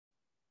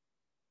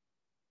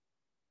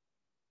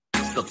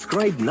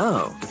Subscribe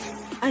now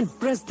and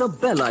press the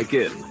bell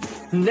icon.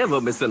 Never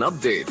miss an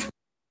update.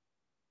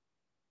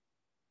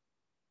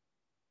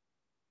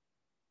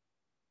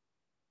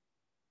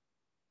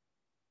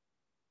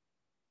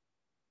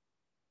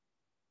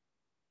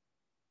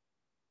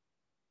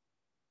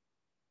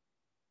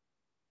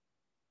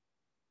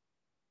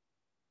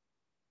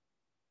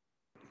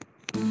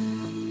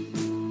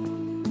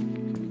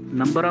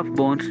 Number of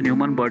bones in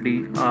human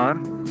body are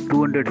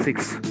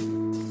 206.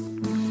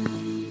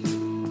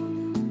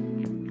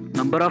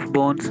 Number of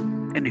bones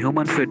in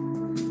human feet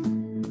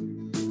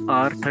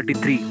are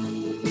 33.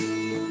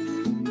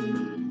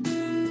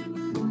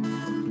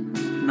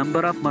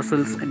 Number of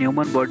muscles in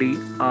human body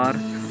are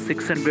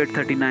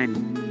 639.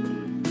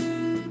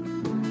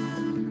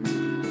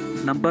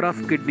 Number of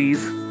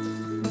kidneys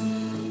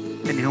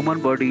in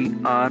human body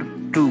are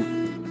 2.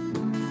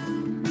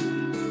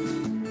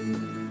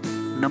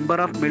 Number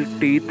of milk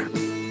teeth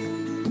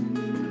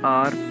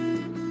are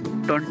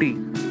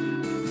 20.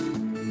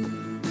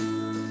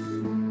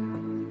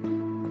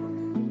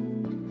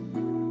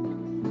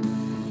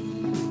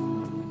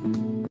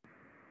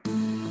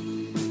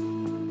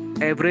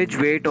 Average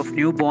weight of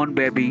newborn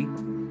baby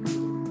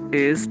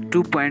is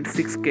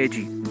 2.6 kg.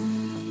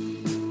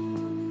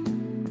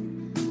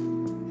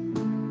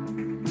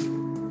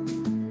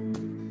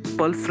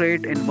 Pulse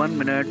rate in 1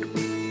 minute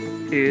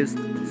is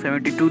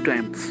 72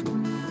 times.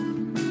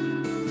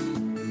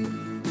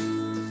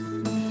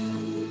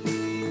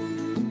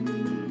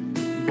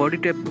 Body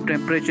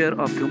temperature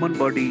of human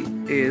body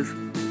is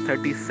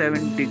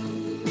 37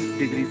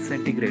 degrees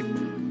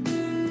centigrade.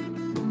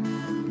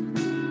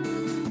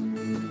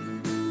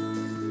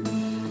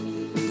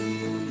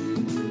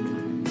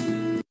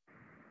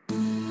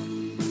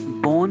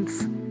 Bones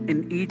in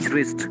each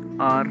wrist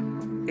are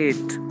 8.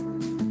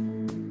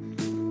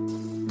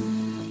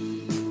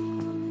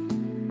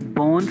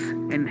 Bones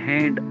in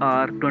hand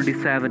are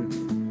 27.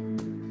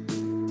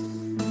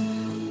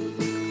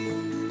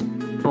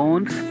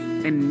 Bones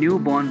in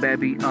newborn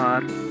baby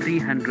are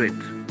 300.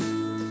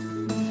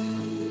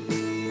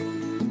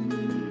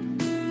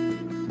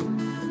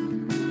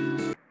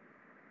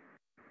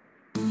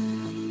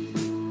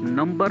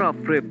 Number of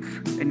ribs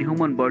in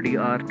human body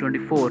are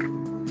 24.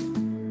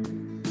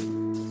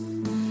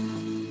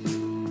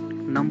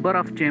 Number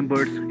of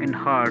chambers in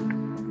heart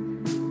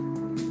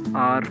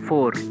are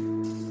 4.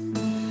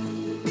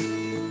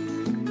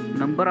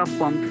 Number of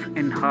pumps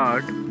in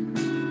heart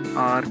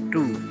are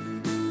 2.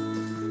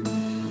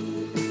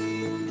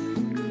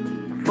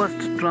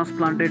 First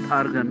transplanted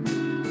organ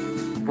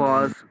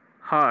was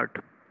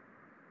heart.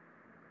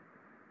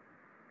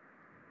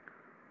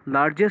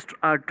 Largest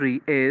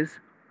artery is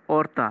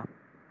aorta.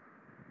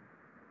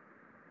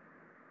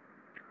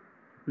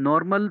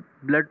 Normal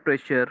blood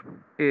pressure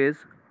is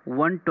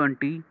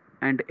 120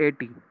 and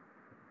 80.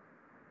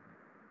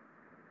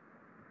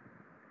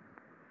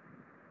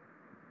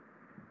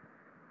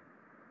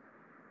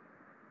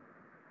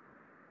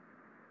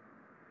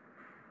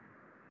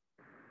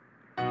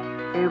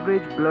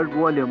 Average blood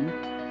volume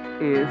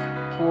is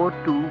 4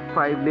 to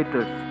 5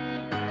 liters.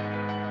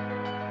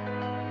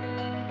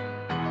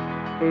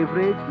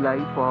 Average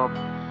life of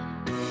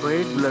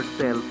red blood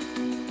cells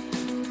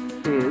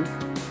is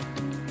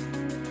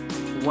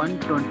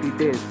 120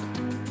 days.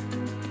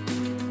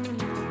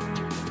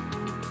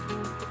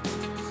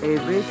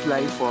 Average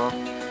life of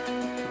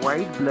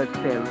white blood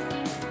cells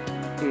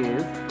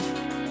is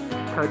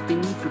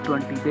 13 to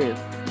 20 days.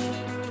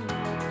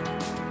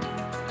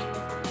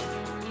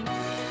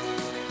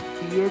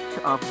 pH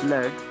of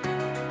blood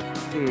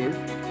is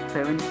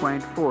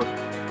 7.4.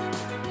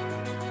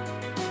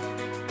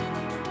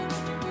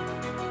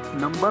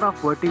 Number of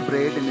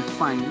vertebrae in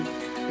spine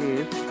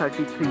is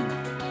 33.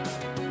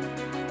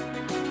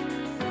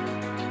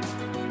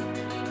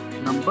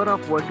 Number of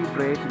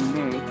vertebrae in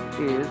neck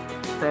is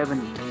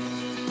 7.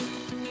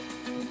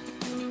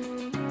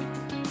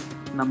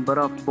 Number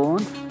of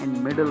bones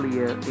in middle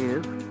ear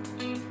is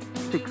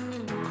 6.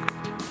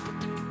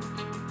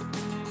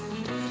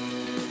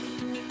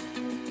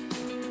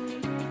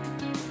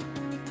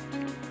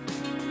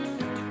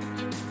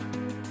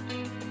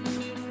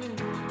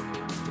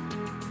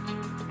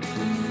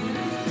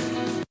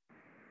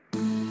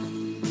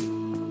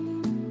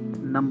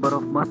 Number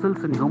of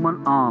muscles in human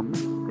arm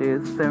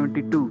is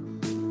 72.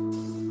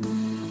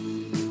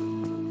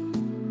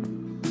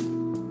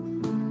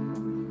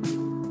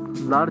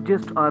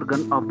 Largest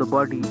organ of the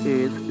body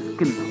is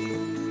skin.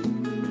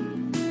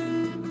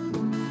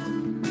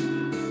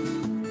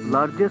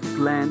 Largest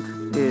gland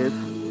is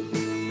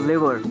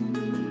liver.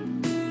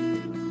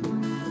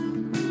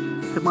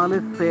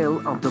 Smallest cell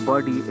of the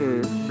body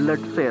is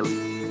blood cell.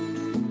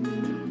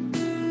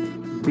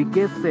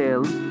 Biggest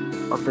cell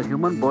of the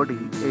human body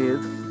is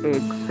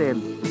egg cell.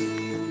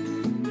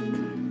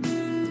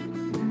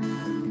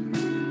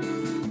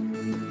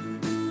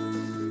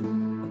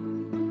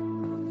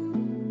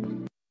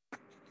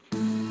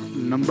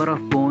 Number of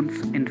bones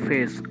in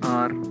face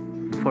are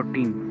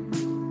 14.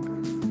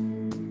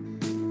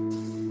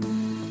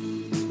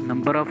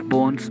 Number of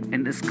bones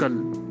in skull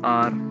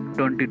are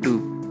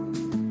 22.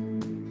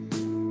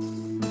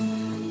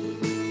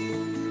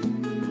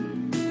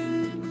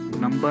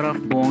 Number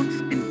of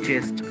bones in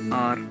chest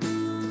are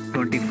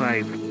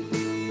 25.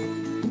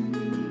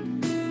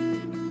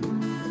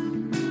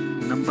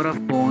 Number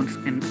of bones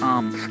in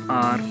arms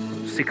are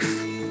 6.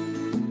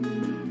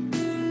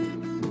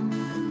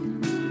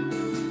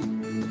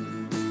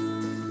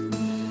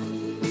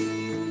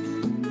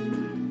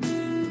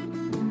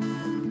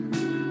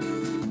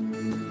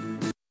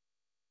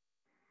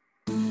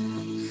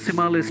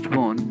 Smallest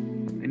bone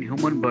in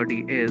human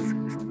body is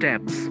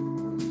steps.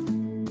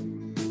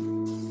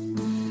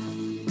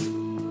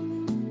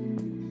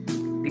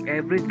 The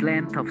average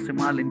length of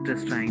small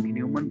intestine in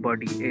human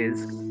body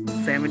is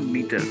 7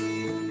 meters.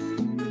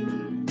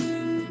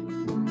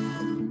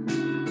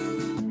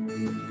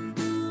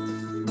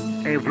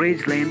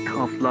 Average length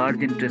of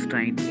large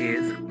intestine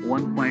is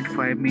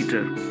 1.5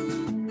 meter.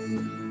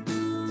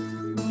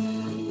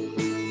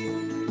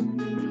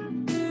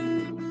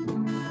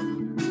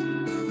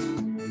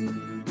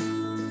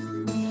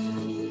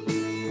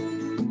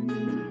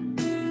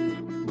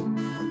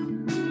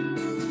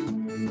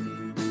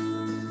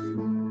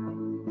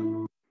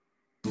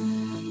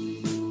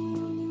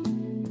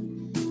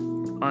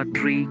 A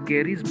tree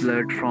carries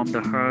blood from the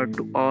heart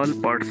to all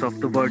parts of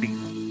the body.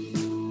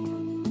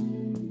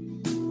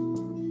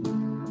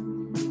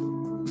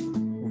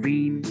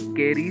 Vein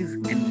carries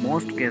in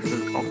most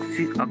cases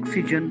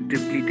oxygen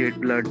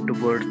depleted blood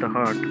towards the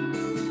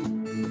heart.